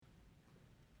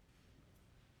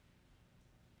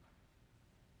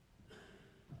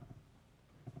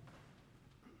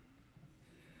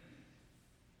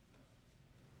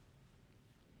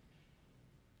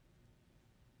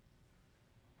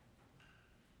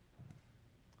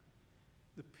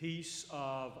peace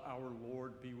of our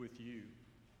Lord be with you.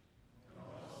 And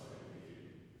also with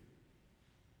you.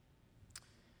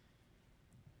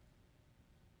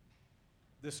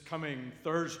 This coming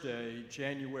Thursday,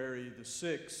 January the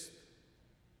 6th,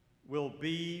 will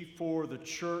be for the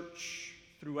church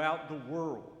throughout the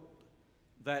world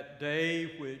that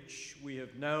day which we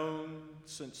have known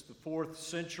since the 4th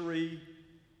century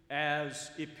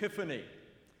as Epiphany,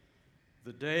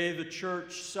 the day the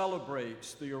church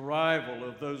celebrates the arrival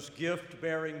of those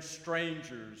gift-bearing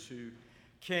strangers who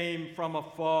came from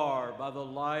afar by the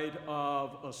light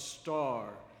of a star,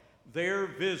 their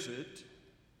visit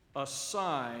a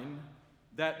sign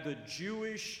that the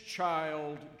Jewish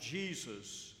child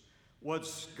Jesus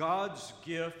was God's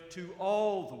gift to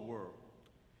all the world,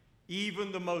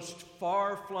 even the most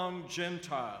far-flung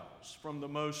Gentiles from the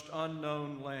most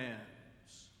unknown lands.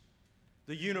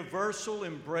 The universal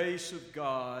embrace of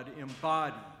God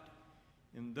embodied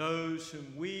in those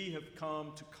whom we have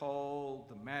come to call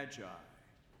the Magi.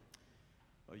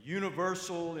 A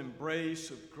universal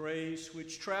embrace of grace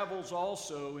which travels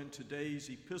also in today's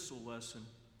epistle lesson,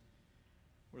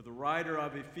 where the writer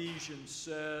of Ephesians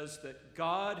says that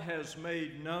God has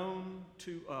made known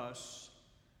to us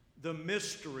the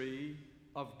mystery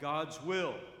of God's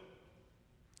will,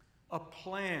 a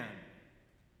plan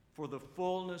for the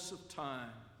fullness of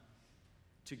time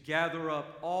to gather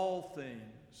up all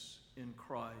things in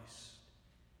Christ,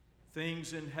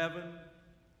 things in heaven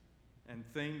and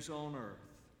things on earth.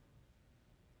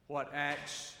 What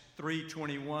Acts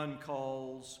 3:21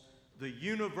 calls the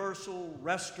universal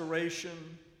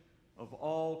restoration of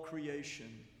all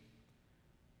creation.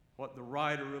 What the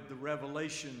writer of the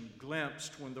Revelation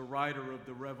glimpsed when the writer of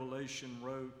the Revelation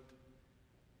wrote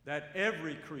that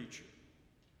every creature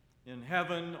in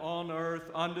heaven, on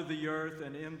earth, under the earth,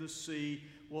 and in the sea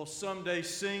will someday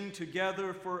sing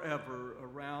together forever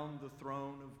around the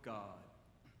throne of God.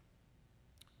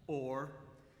 Or,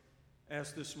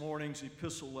 as this morning's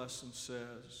epistle lesson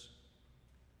says,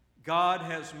 God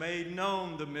has made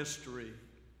known the mystery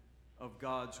of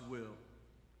God's will,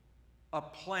 a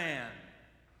plan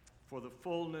for the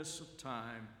fullness of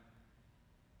time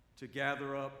to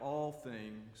gather up all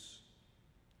things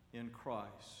in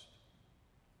Christ.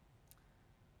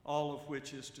 All of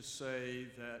which is to say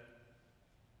that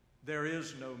there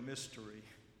is no mystery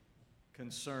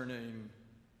concerning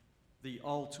the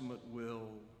ultimate will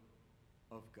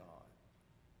of God.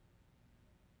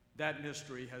 That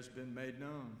mystery has been made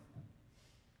known.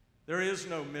 There is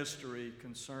no mystery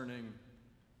concerning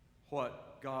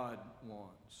what God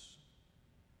wants.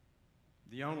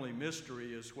 The only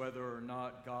mystery is whether or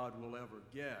not God will ever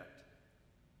get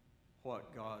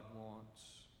what God wants.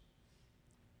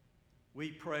 We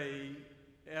pray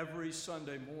every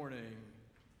Sunday morning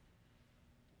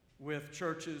with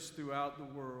churches throughout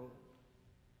the world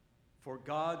for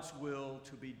God's will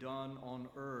to be done on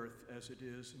earth as it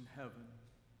is in heaven.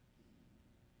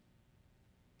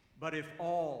 But if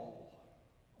all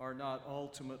are not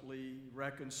ultimately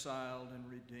reconciled and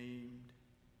redeemed,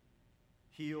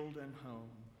 healed and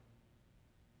home,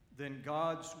 then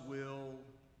God's will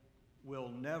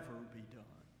never be done.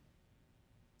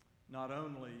 Not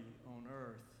only on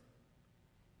earth,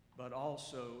 but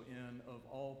also in, of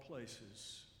all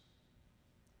places,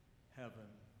 heaven.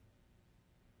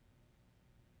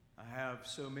 I have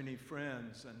so many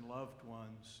friends and loved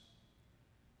ones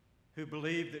who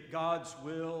believe that God's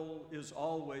will is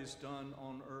always done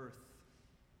on earth,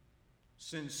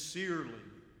 sincerely,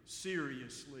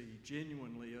 seriously,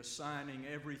 genuinely assigning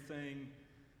everything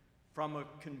from a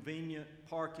convenient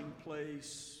parking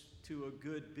place to a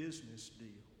good business deal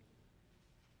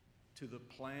to the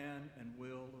plan and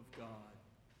will of God,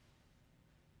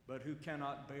 but who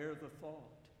cannot bear the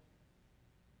thought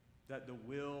that the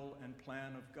will and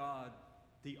plan of God,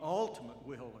 the ultimate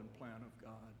will and plan of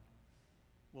God,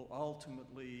 will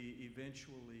ultimately,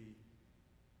 eventually,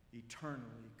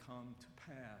 eternally come to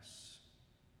pass.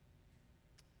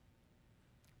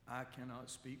 I cannot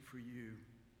speak for you,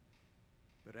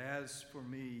 but as for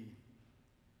me,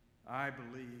 I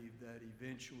believe that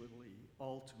eventually,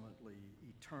 ultimately,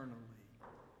 eternally,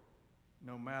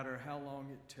 no matter how long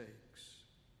it takes,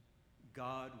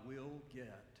 God will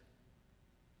get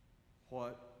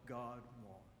what God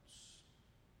wants,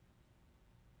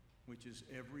 which is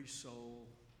every soul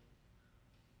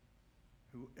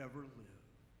who ever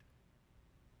lived,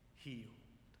 healed,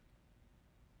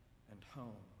 and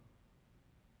home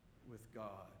with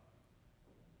God.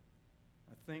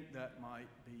 I think that might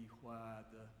be why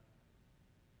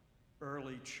the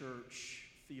early church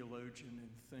theologian and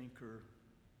thinker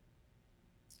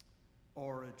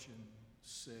Origen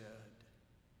said,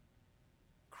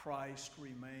 Christ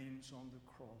remains on the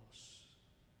cross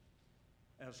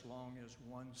as long as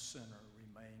one sinner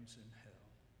remains in hell.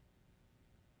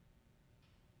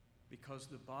 Because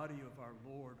the body of our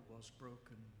Lord was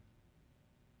broken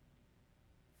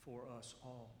for us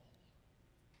all,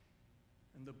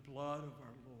 and the blood of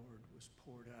our Lord was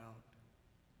poured out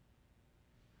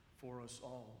for us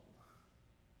all.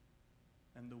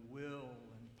 And the will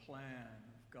and plan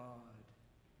of God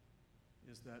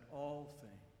is that all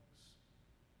things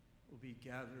will be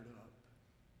gathered up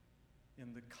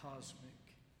in the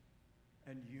cosmic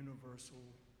and universal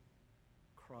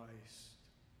Christ.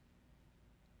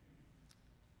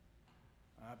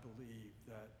 I believe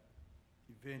that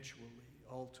eventually,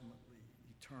 ultimately,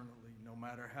 eternally, no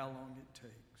matter how long it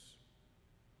takes,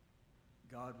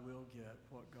 God will get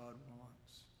what God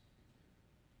wants.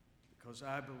 Because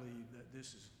I believe that this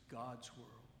is God's world.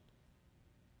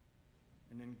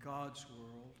 And in God's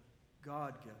world,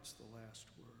 God gets the last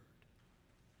word.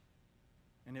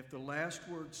 And if the last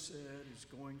word said is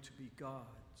going to be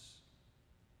God's,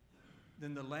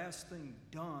 then the last thing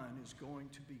done is going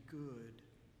to be good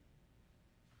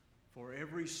for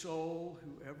every soul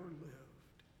who ever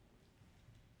lived.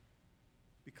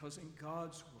 Because in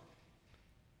God's world,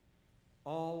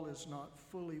 all is not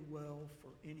fully well for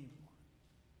anyone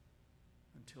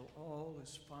until all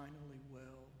is finally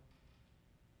well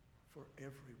for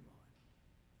everyone.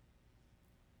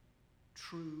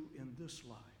 True in this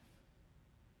life,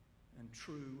 and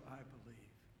true, I believe,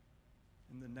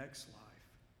 in the next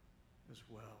life as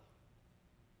well.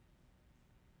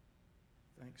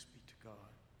 Thanks be to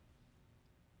God.